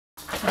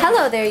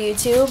Hello there,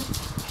 YouTube.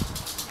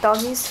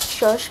 Doggies,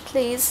 shush,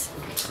 please.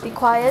 Be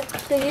quiet,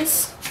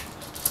 please.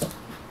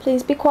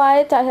 Please be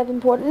quiet. I have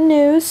important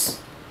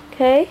news.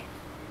 Okay?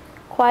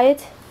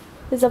 Quiet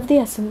is of the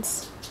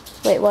essence.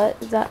 Wait, what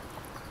is that?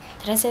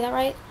 Did I say that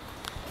right?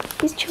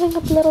 He's chewing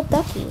up a little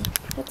ducky.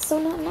 That's so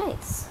not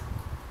nice.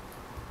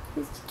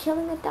 He's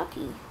killing a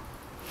ducky.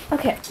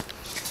 Okay.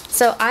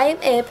 So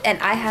iAmAIP and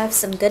I have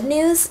some good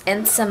news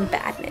and some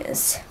bad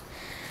news.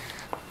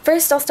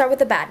 First, I'll start with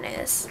the bad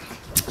news.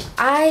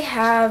 I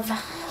have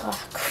a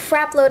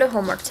crap load of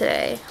homework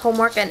today.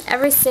 Homework in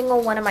every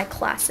single one of my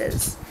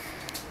classes.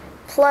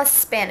 Plus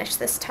Spanish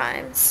this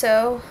time.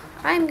 So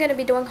I'm going to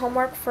be doing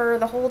homework for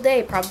the whole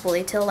day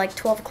probably till like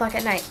 12 o'clock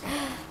at night.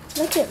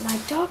 Look at my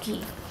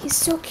doggy. He's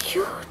so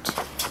cute.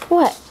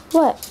 What?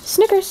 What?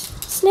 Snickers.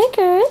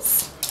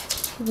 Snickers.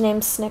 His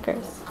name's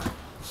Snickers.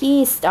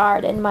 He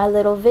starred in my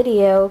little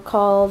video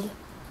called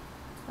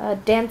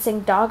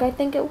Dancing Dog, I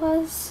think it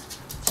was.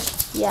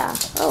 Yeah.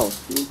 Oh,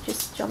 he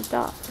just jumped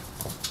off.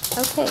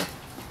 Okay.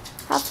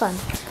 Have fun.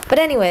 But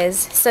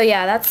anyways, so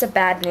yeah, that's the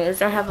bad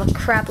news. I have a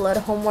crap load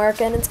of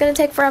homework and it's going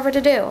to take forever to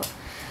do.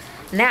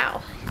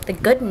 Now, the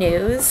good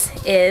news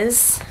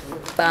is...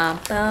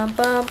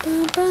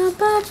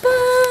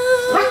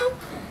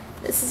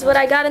 This is what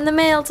I got in the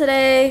mail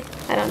today.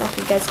 I don't know if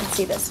you guys can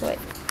see this. Wait.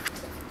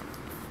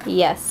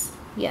 Yes.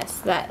 Yes,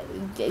 that...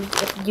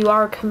 You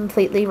are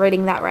completely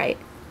reading that right.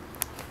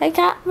 I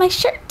got my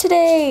shirt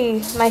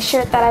today. My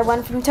shirt that I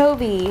won from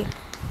Toby.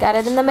 Got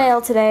it in the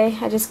mail today.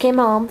 I just came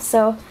home,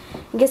 so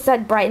I guess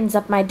that brightens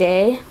up my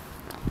day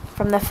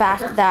from the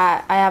fact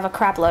that I have a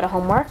crap load of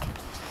homework.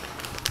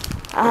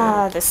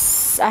 I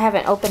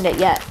haven't opened it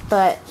yet,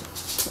 but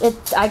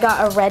I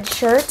got a red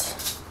shirt.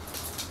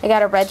 I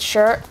got a red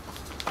shirt.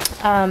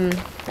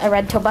 A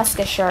red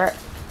Tobuscus shirt.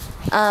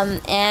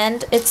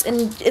 And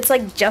it's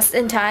like just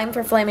in time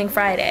for Flaming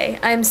Friday.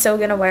 I'm so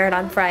gonna wear it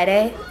on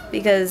Friday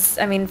because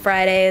I mean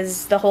Friday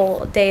is the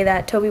whole day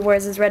that Toby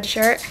wears his red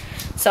shirt,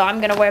 so I'm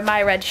gonna wear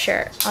my red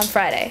shirt on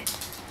Friday.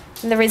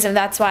 And the reason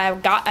that's why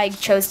I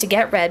chose to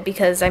get red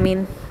because I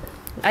mean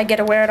I get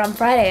to wear it on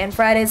Friday, and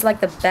Friday's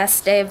like the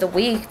best day of the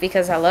week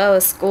because hello,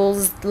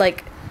 school's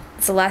like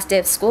it's the last day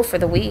of school for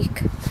the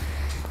week,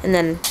 and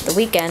then the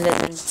weekend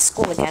and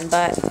school again.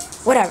 But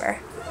whatever.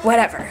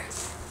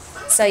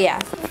 So yeah.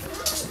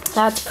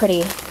 That's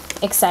pretty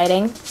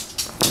exciting.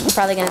 I'm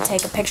probably going to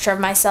take a picture of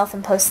myself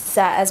and post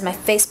that as my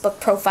Facebook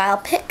profile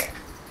pic.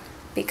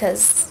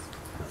 Because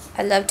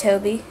I love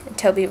Toby, and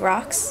Toby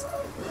rocks.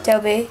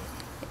 Toby,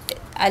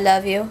 I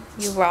love you.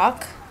 You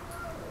rock.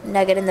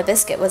 Nugget and the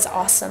Biscuit was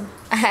awesome.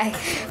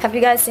 Have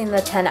you guys seen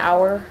the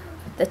 10-hour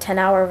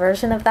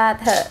version of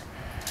that?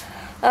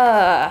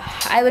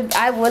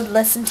 I would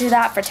listen to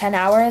that for 10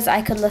 hours.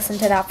 I could listen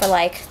to that for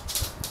like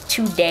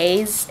 2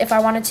 days if I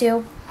wanted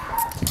to.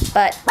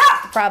 But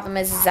the problem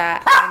is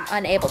that I'm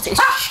unable to.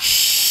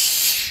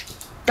 Shh,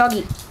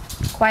 doggy,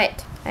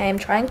 quiet. I am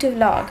trying to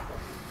vlog.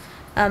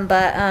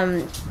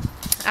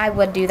 I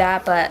would do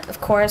that, but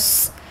of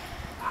course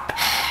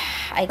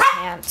I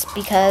can't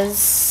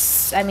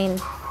because I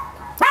mean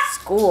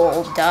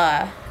school,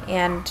 duh,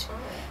 and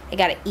I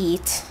gotta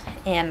eat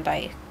and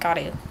I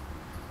gotta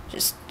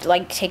just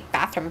like take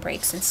bathroom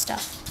breaks and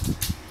stuff.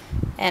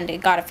 And I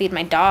gotta feed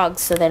my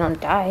dogs so they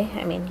don't die.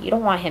 I mean, you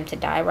don't want him to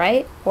die,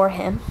 right? Or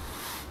him.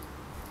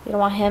 You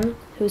don't want him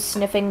who's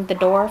sniffing the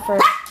door for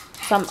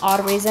some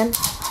odd reason.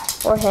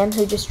 Or him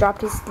who just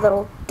dropped his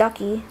little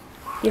ducky.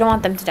 You don't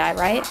want them to die,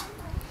 right?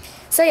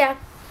 So yeah.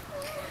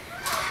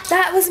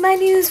 That was my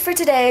news for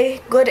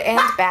today. Good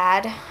and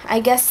bad. I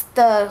guess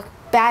the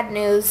bad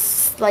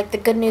news, like the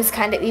good news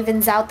kind of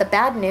evens out the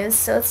bad news.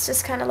 So it's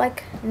just kind of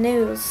like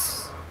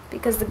news.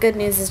 Because the good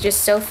news is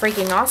just so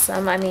freaking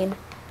awesome. I mean,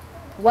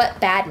 what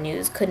bad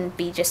news couldn't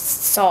be just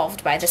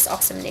solved by this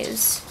awesome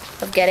news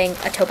of getting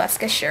a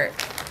Tobuscus shirt?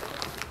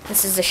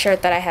 This is a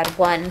shirt that I had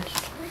won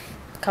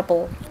I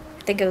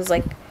think it was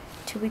like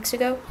 2 weeks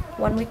ago,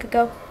 1 week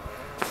ago.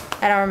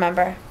 I don't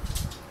remember.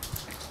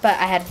 But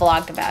I had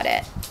vlogged about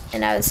it,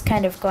 and I was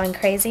kind of going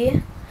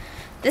crazy.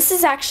 This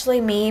is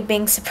actually me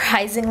being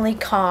surprisingly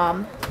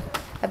calm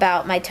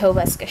about my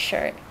Tobuscus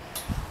shirt.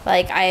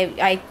 Like,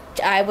 I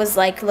was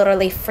like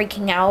literally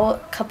freaking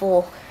out a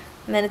couple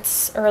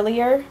minutes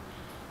earlier.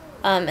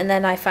 And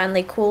then I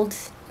finally cooled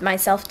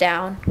myself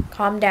down,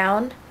 calmed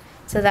down,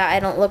 so that I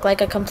don't look like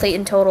a complete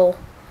and total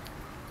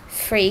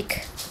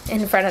freak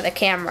in front of the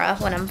camera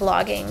when I'm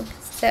vlogging.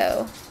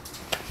 So,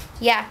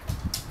 yeah.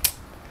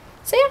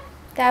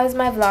 That was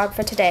my vlog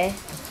for today.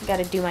 I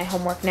gotta do my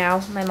homework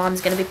now. My mom's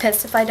gonna be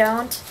pissed if I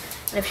don't.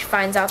 And if she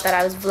finds out that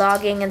I was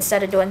vlogging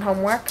instead of doing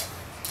homework,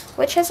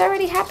 which has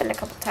already happened a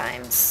couple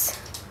times.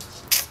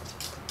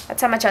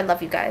 That's how much I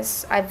love you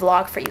guys. I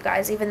vlog for you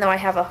guys, even though I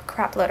have a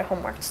crap load of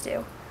homework to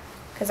do.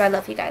 Because I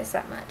love you guys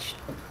that much.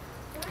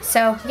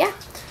 So, yeah.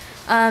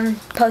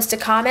 Post a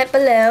comment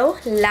below,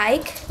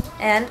 like,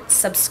 and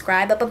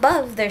subscribe up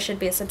above. There should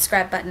be a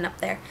subscribe button up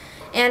there.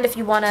 And if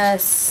you want to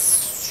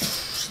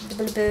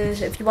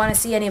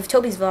see any of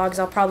Toby's vlogs,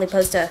 I'll probably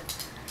post a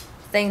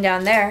thing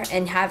down there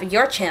and have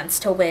your chance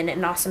to win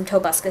an awesome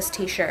Tobuscus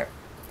t-shirt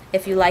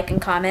if you like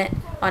and comment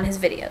on his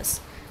videos,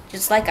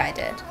 just like I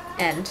did.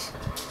 And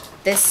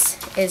this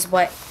is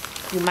what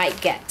you might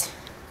get.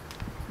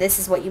 This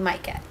is what you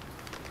might get.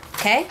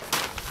 Okay?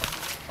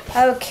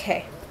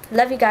 Okay.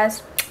 Love you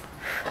guys.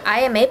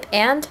 iAmAIP,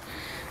 and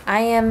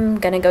I am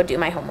gonna go do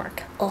my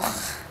homework.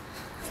 Ugh.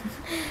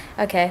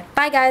 Okay.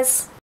 Bye, guys.